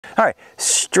All right,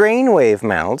 strain wave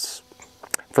mounts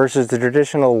versus the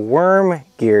traditional worm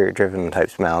gear driven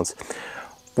types mounts.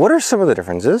 What are some of the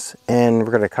differences? And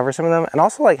we're going to cover some of them, and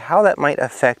also like how that might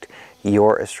affect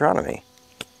your astronomy.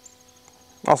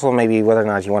 Also maybe whether or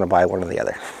not you want to buy one or the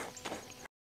other.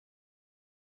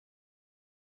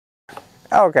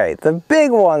 Okay, the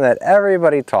big one that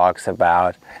everybody talks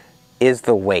about is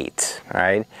the weight,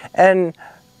 right? And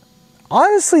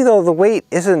honestly though, the weight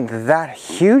isn't that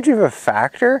huge of a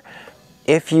factor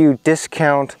if you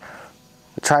discount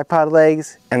the tripod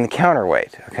legs and the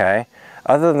counterweight, okay?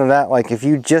 Other than that, like if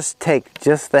you just take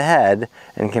just the head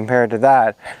and compare it to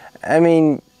that, I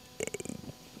mean,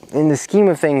 in the scheme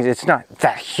of things, it's not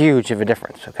that huge of a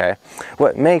difference, okay?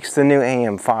 What makes the new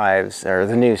AM5s, or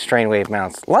the new strain wave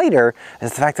mounts, lighter is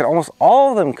the fact that almost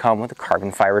all of them come with a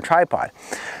carbon fiber tripod.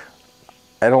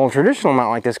 An old traditional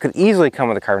mount like this could easily come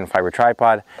with a carbon fiber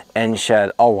tripod and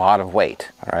shed a lot of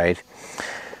weight, all right?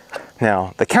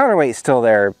 Now, the counterweight's still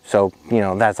there, so, you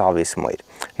know, that's obvious some weight.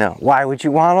 Now, why would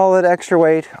you want all that extra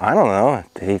weight? I don't know.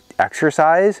 To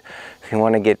exercise? If you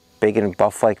want to get big and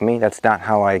buff like me. That's not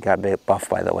how I got buff,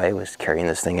 by the way, was carrying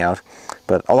this thing out.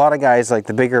 But a lot of guys, like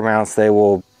the bigger mounts, they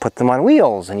will put them on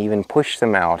wheels and even push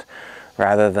them out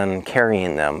rather than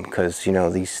carrying them, because, you know,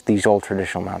 these old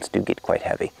traditional mounts do get quite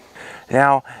heavy.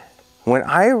 Now, when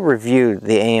I reviewed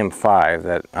the AM5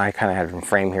 that I kind of had in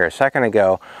frame here a second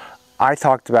ago, I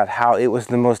talked about how it was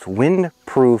the most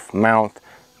windproof mount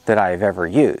that I've ever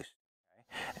used.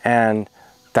 And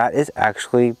that is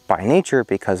actually by nature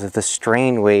because of the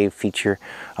strain wave feature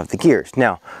of the gears.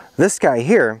 Now, this guy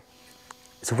here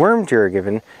is worm gear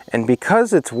driven, and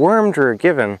because it's worm gear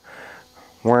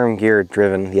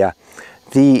driven, yeah,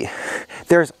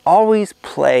 there's always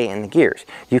play in the gears.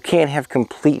 You can't have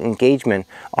complete engagement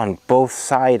on both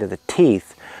sides of the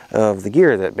teeth of the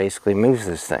gear that basically moves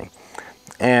this thing.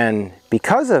 And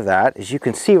because of that, as you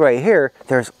can see right here,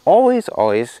 there's always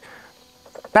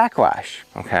backlash,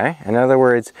 okay? In other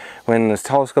words, when the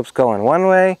telescope's going one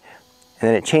way and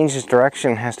then it changes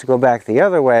direction and has to go back the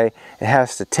other way, it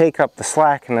has to take up the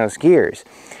slack in those gears.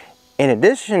 In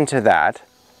addition to that,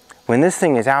 when this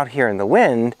thing is out here in the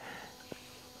wind,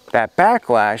 that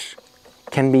backlash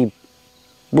can be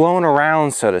blown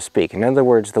around, so to speak. In other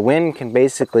words, the wind can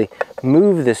basically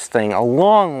move this thing a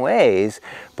long ways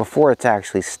before it's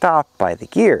actually stopped by the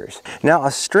gears. Now,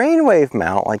 a strain wave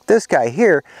mount like this guy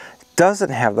here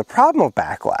doesn't have the problem of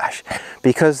backlash,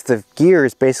 because the gear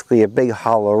is basically a big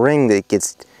hollow ring that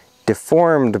gets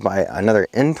deformed by another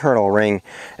internal ring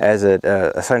as it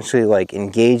essentially like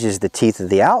engages the teeth of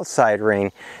the outside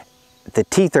ring. The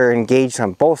teeth are engaged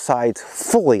on both sides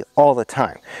fully all the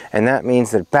time, and that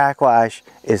means that backlash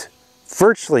is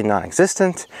virtually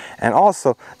non-existent, and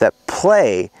also that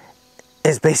play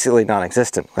is basically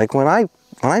non-existent. Like when I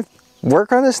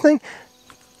work on this thing,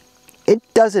 it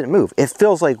doesn't move. It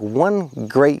feels like one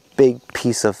great big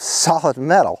piece of solid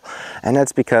metal, and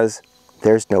that's because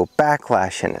there's no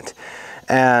backlash in it.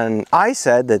 And I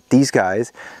said that these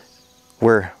guys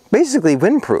were basically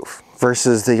windproof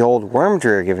versus the old worm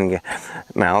gear given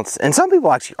mounts. And some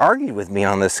people actually argued with me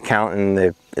on this count in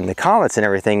the comments and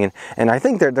everything, and I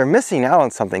think they're missing out on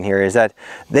something here, is that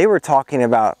they were talking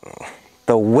about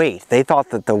the weight. They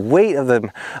thought that the weight of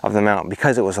the mount,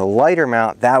 because it was a lighter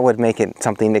mount, that would make it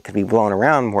something that could be blown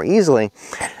around more easily,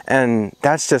 and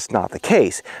that's just not the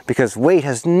case, because weight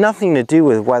has nothing to do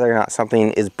with whether or not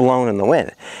something is blown in the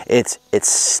wind. It's its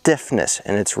stiffness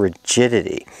and its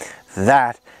rigidity.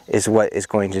 That is what is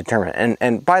going to determine.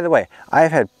 And by the way,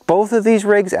 I've had both of these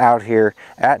rigs out here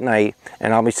at night,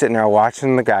 and I'll be sitting there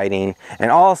watching the guiding,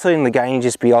 and all of a sudden the guiding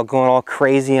just be going all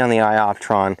crazy on the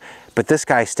ioptron, but this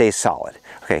guy stays solid.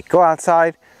 Okay, go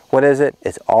outside, what is it?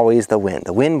 It's always the wind.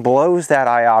 The wind blows that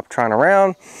ioptron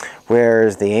around,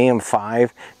 whereas the AM5,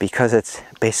 because it's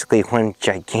basically one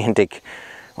gigantic,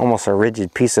 almost a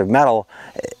rigid piece of metal,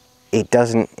 it's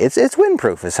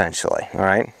windproof essentially, all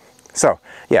right? So,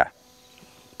 yeah.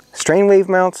 Strain wave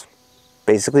mounts,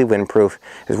 basically windproof,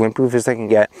 as windproof as they can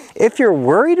get. If you're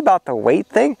worried about the weight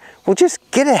thing, well, just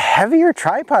get a heavier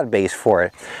tripod base for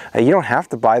it. You don't have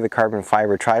to buy the carbon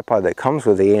fiber tripod that comes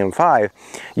with the AM5.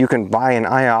 You can buy an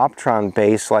ioptron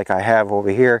base like I have over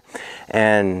here,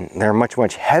 and they're much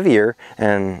heavier,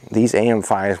 and these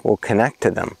AM5s will connect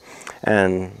to them,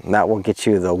 and that will get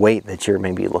you the weight that you're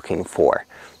maybe looking for.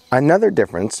 Another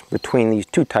difference between these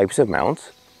two types of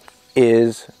mounts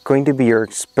is going to be your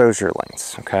exposure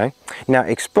lengths, okay? Now,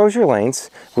 exposure lengths,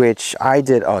 which I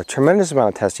did a tremendous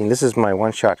amount of testing. This is my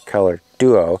one-shot color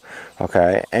duo,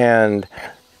 okay? And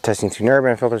testing through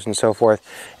narrowband filters and so forth.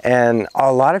 And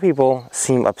a lot of people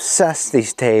seem obsessed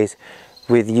these days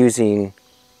with using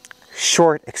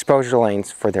short exposure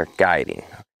lengths for their guiding.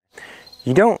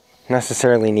 You don't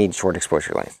necessarily need short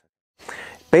exposure lengths.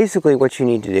 Basically what you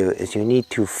need to do is you need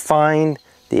to find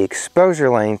the exposure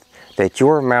length that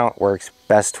your mount works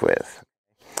best with.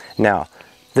 Now,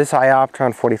 this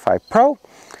Ioptron 45 Pro,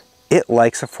 it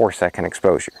likes a 4-second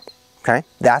exposure. Okay,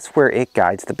 that's where it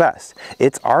guides the best.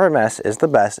 Its RMS is the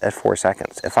best at 4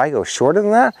 seconds. If I go shorter than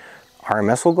that,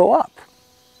 RMS will go up.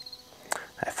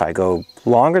 If I go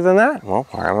longer than that, well,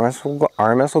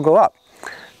 RMS will go up.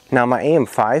 Now my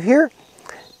AM5 here,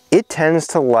 it tends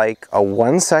to like a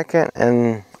 1 second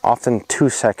and often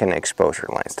 2-second exposure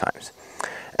length times.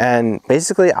 And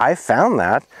basically I found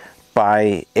that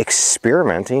by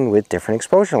experimenting with different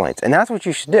exposure lengths. And that's what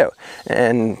you should do.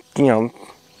 And you know,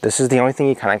 this is the only thing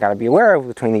you kind of got to be aware of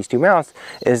between these two mounts,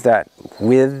 is that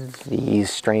with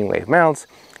these strain wave mounts,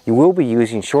 you will be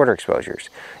using shorter exposures.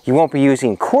 You won't be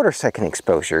using 1/4 second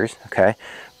exposures, okay?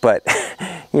 But,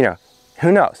 you know,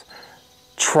 who knows?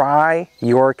 Try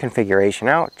your configuration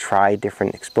out, try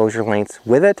different exposure lengths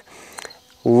with it.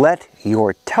 Let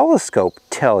your telescope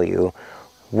tell you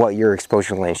what your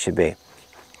exposure length should be.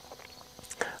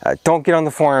 Don't get on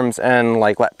the forums and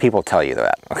like let people tell you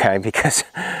that, okay? Because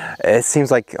it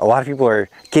seems like a lot of people are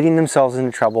getting themselves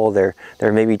into trouble. They're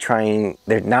maybe trying,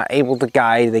 they're not able to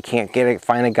guide, they can't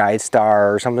find a guide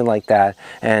star or something like that,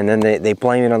 and then they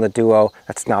blame it on the Duo.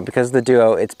 That's not because of the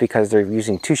Duo, it's because they're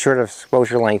using too short of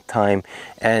exposure length time,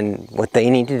 and what they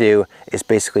need to do is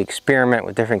basically experiment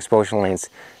with different exposure lengths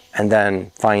and then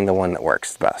find the one that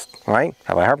works the best, all right?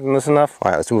 Have I harped on this enough?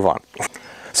 All right, let's move on.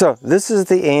 So this is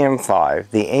the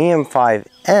AM5. The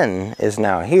AM5N is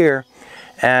now here,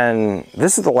 and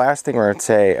this is the last thing we're going to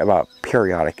say about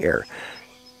periodic error.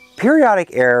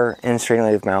 Periodic error in strain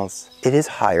wave mounts, it is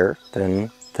higher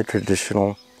than the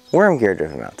traditional worm gear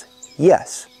driven mounts.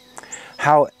 Yes.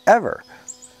 However,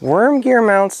 worm gear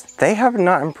mounts, they have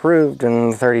not improved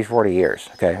in 30, 40 years.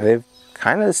 Okay, they've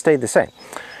kind of stayed the same.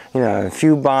 You know, if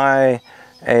you buy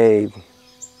a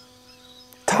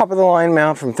top of the line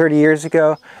mount from 30 years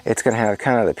ago, it's going to have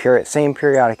kind of the same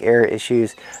periodic error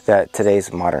issues that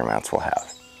today's modern mounts will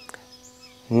have.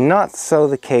 Not so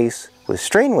the case with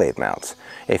strain wave mounts.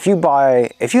 If you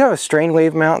have a strain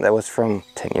wave mount that was from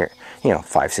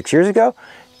 5, 6 years ago,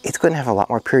 it's going to have a lot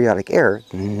more periodic error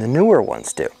than the newer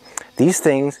ones do. These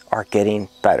things are getting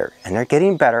better, and they're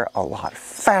getting better a lot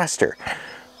faster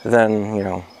than, you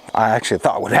know, I actually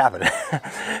thought would happen.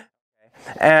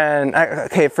 And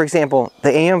okay, for example, the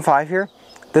AM5 here,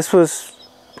 this was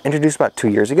introduced about 2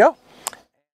 years ago.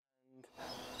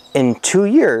 In 2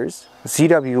 years,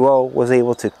 ZWO was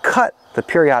able to cut the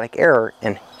periodic error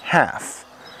in half.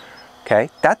 Okay,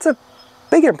 that's a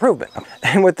big improvement.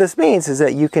 And what this means is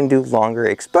that you can do longer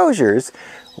exposures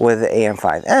with the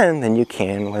AM5N than you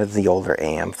can with the older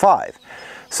AM5.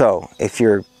 So if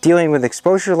you're dealing with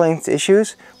exposure length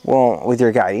issues, well, with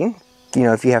your guiding, you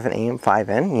know, if you have an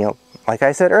AM5N, you know, like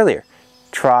I said earlier,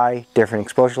 try different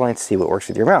exposure lengths, see what works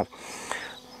with your mount.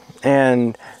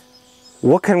 And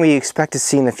what can we expect to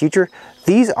see in the future?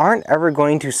 These aren't ever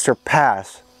going to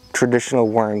surpass traditional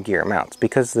worm gear mounts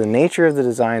because the nature of the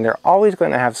design, they're always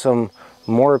going to have some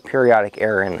more periodic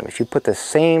error in them. If you put the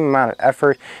same amount of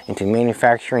effort into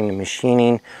manufacturing and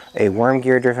machining a worm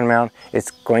gear driven mount,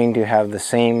 it's going to have the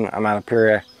same amount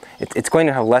of it's going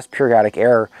to have less periodic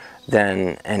error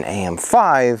than an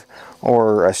AM5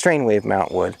 or a strain wave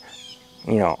mount would,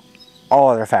 you know, all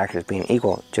other factors being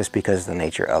equal, just because of the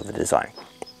nature of the design.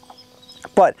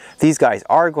 But these guys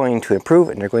are going to improve,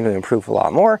 and they're going to improve a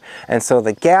lot more, and so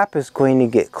the gap is going to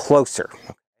get closer.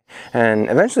 And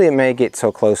eventually it may get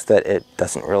so close that it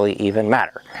doesn't really even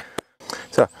matter.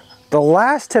 So the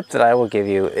last tip that I will give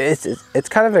you, it's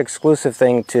kind of an exclusive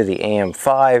thing to the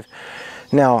AM5.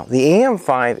 Now, the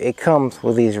AM5, it comes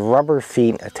with these rubber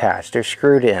feet attached. They're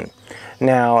screwed in.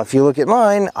 Now, if you look at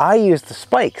mine, I use the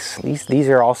spikes. These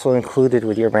are also included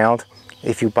with your mount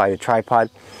if you buy the tripod.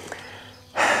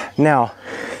 Now,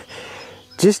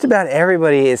 just about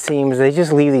everybody, it seems, they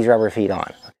just leave these rubber feet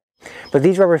on. But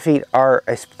these rubber feet are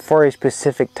for a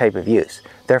specific type of use.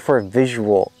 They're for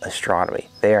visual astronomy.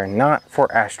 They are not for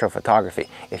astrophotography.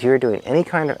 If you're doing any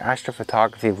kind of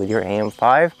astrophotography with your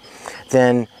AM5,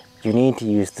 then you need to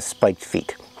use the spiked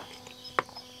feet.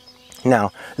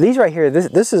 Now, these right here,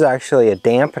 this is actually a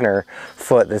dampener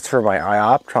foot that's for my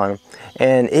Ioptron,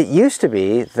 and it used to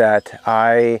be that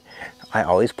I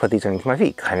always put these underneath my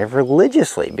feet, kind of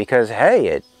religiously, because hey,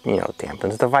 it, you know,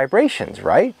 dampens the vibrations,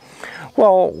 right?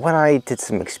 Well, when I did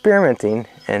some experimenting,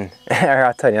 and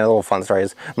I'll tell you a little fun story,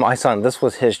 is my son, this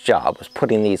was his job, was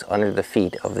putting these under the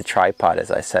feet of the tripod as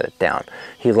I set it down.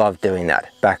 He loved doing that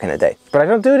back in the day, but I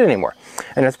don't do it anymore.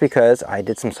 And that's because I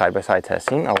did some side-by-side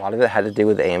testing. A lot of it had to do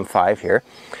with AM5 here.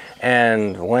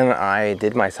 And when I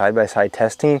did my side-by-side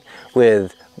testing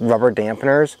with rubber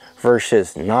dampeners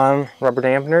versus non-rubber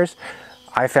dampeners,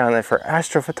 I found that for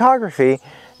astrophotography,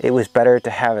 it was better to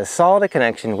have as solid a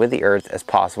connection with the earth as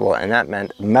possible, and that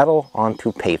meant metal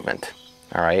onto pavement.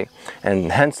 All right,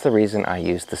 and hence the reason I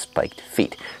used the spiked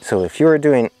feet. So if you're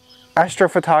doing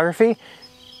astrophotography,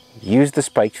 use the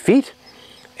spiked feet.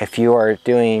 If you are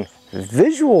doing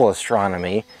visual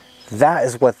astronomy, that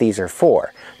is what these are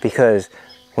for, because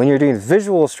when you're doing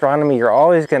visual astronomy, you're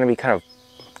always going to be kind of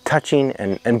touching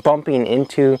and bumping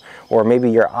into, or maybe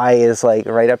your eye is like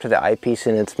right up to the eyepiece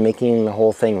and it's making the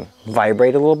whole thing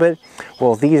vibrate a little bit.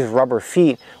 Well, these rubber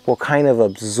feet will kind of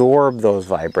absorb those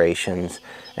vibrations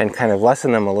and kind of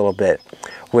lessen them a little bit.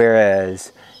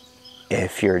 Whereas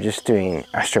if you're just doing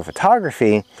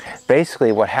astrophotography,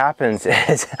 basically what happens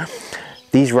is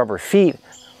these rubber feet,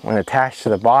 when attached to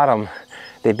the bottom,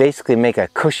 they basically make a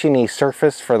cushiony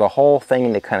surface for the whole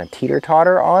thing to kind of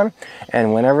teeter-totter on,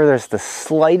 and whenever there's the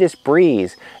slightest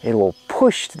breeze, it will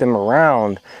push them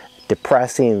around,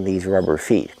 depressing these rubber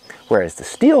feet, whereas the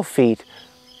steel feet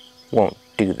won't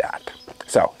do that.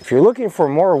 So if you're looking for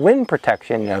more wind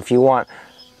protection, if you want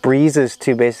breezes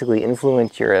to basically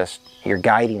influence your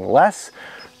guiding less,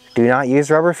 do not use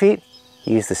rubber feet,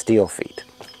 use the steel feet.